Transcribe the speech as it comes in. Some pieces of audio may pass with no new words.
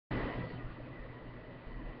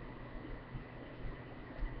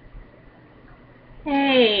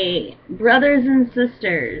Hey, brothers and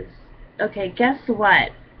sisters. Okay, guess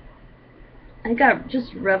what? I got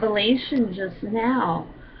just revelation just now.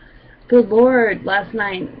 The Lord last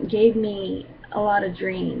night gave me a lot of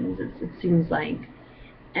dreams, it seems like.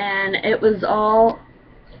 And it was all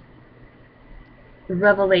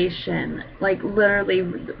revelation, like literally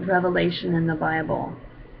revelation in the Bible.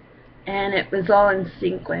 And it was all in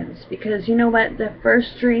sequence. Because you know what? The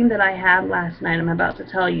first dream that I had last night, I'm about to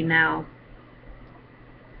tell you now.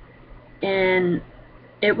 And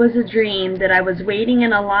it was a dream that I was waiting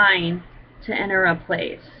in a line to enter a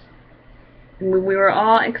place. And we were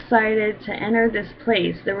all excited to enter this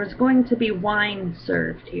place. There was going to be wine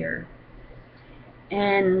served here.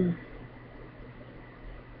 And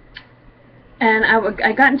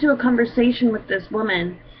I got into a conversation with this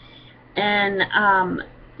woman, and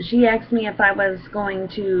she asked me if I was going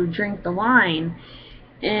to drink the wine.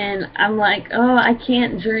 And I'm like, oh, I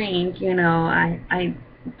can't drink, you know,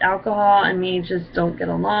 alcohol and me just don't get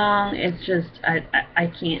along. It's just, I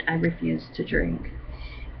can't, I refuse to drink.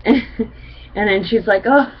 And then she's like,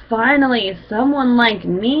 oh, finally, someone like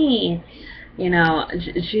me. You know,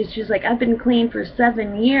 she's like, I've been clean for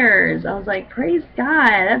 7 years. I was like, praise God,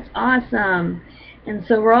 that's awesome. And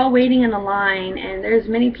so we're all waiting in a line, and there's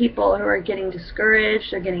many people who are getting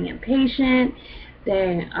discouraged, they're getting impatient,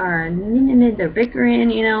 they're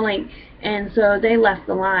bickering, you know, like, and so they left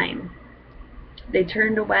the line. They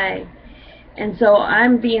turned away. And so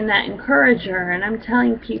I'm being that encourager, and I'm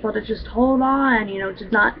telling people to just hold on, you know, to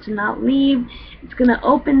not leave. It's going to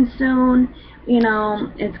open soon, you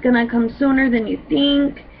know, it's going to come sooner than you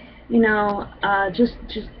think, you know, just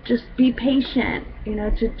be patient, you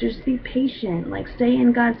know, just be patient, like stay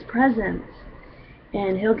in God's presence,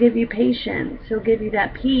 and He'll give you patience, He'll give you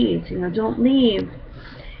that peace, you know, don't leave.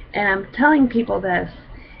 And I'm telling people this,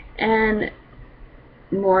 and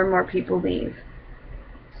more people leave.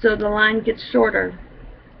 So the line gets shorter,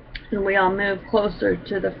 and we all move closer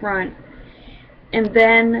to the front. And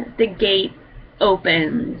then the gate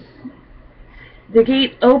opens. The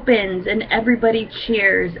gate opens, and everybody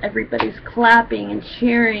cheers. Everybody's clapping and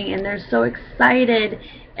cheering, and they're so excited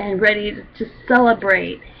and ready to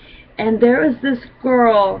celebrate. And there was this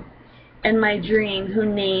girl in my dream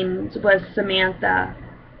whose name was Samantha.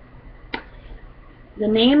 The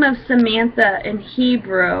name of Samantha in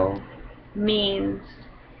Hebrew means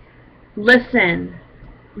listen,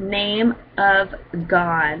 name of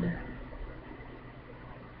God.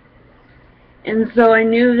 And so I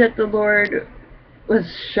knew that the Lord was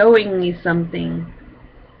showing me something.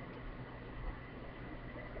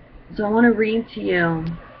 So I want to read to you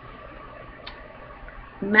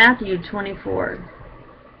Matthew 24,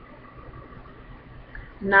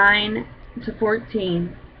 9 to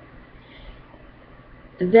 14.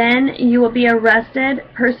 Then you will be arrested,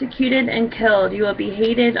 persecuted, and killed. You will be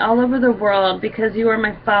hated all over the world because you are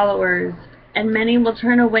my followers. And many will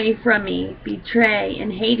turn away from me, betray,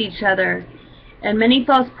 and hate each other. And many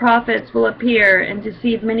false prophets will appear and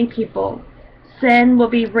deceive many people. Sin will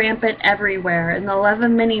be rampant everywhere, and the love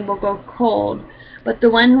of many will go cold. But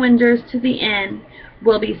the one who endures to the end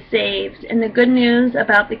will be saved. And the good news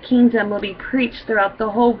about the kingdom will be preached throughout the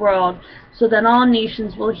whole world, so that all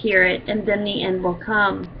nations will hear it, and then the end will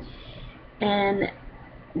come. And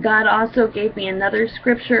God also gave me another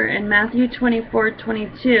scripture in Matthew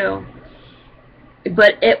 24:22.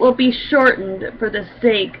 But it will be shortened for the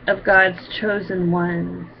sake of God's chosen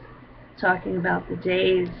ones. Talking about the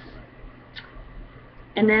days.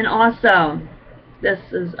 And then also, this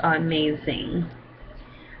is amazing.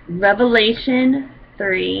 Revelation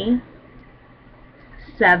 3,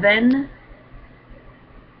 7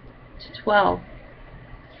 to 12.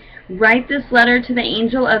 Write this letter to the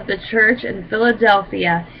angel of the church in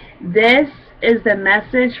Philadelphia. This is the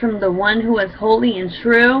message from the one who is holy and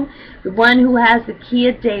true, the one who has the key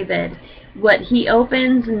of David. What he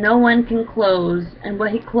opens, no one can close, and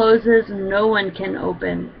what he closes, no one can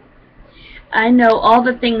open. I know all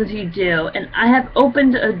the things you do, and I have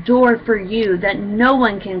opened a door for you that no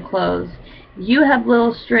one can close. You have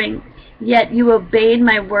little strength, yet you obeyed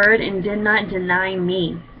my word and did not deny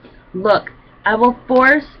me. Look, I will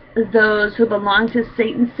force those who belong to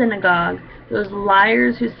Satan's synagogue, those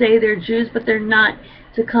liars who say they're Jews but they're not,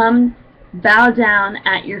 to come bow down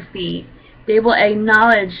at your feet. They will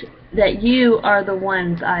acknowledge that you are the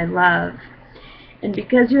ones I love. And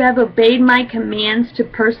because you have obeyed my commands to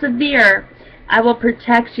persevere, I will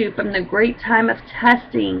protect you from the great time of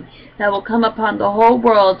testing that will come upon the whole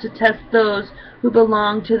world to test those who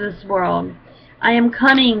belong to this world. I am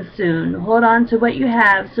coming soon. Hold on to what you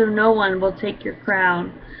have so no one will take your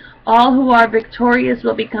crown. All who are victorious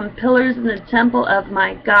will become pillars in the temple of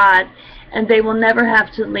my God, and they will never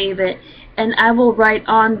have to leave it. And I will write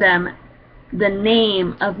on them the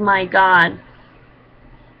name of my God.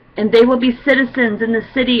 And they will be citizens in the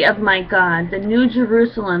city of my God, the new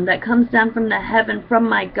Jerusalem that comes down from the heaven from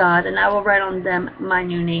my God, and I will write on them my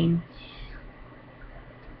new name.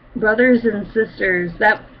 Brothers and sisters,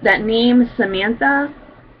 that name Samantha,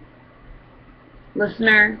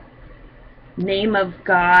 listener, name of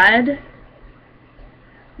God,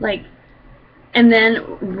 like, and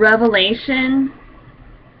then Revelation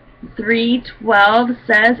 3:12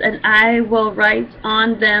 says, and I will write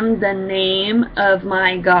on them the name of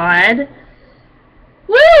my God.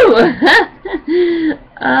 Woo!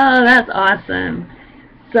 Oh, that's awesome.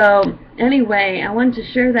 So anyway, I wanted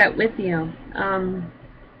to share that with you.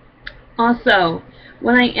 Also,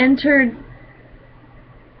 when I entered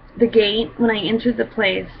the gate, when I entered the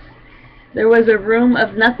place, there was a room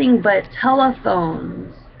of nothing but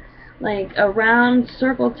telephones, like a round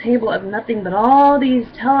circle table of nothing but all these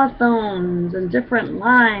telephones and different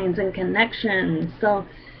lines and connections. So,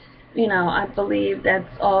 you know, I believe that's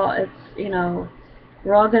all. It's, you know,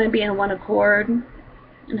 we're all going to be in one accord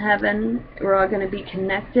in heaven. We're all going to be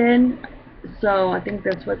connected. So I think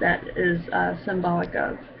that's what that is symbolic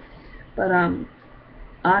of. But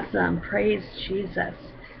awesome. Praise Jesus.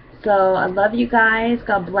 So I love you guys.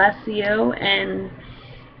 God bless you. And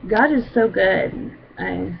God is so good.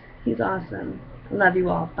 He's awesome. I love you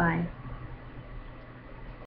all. Bye.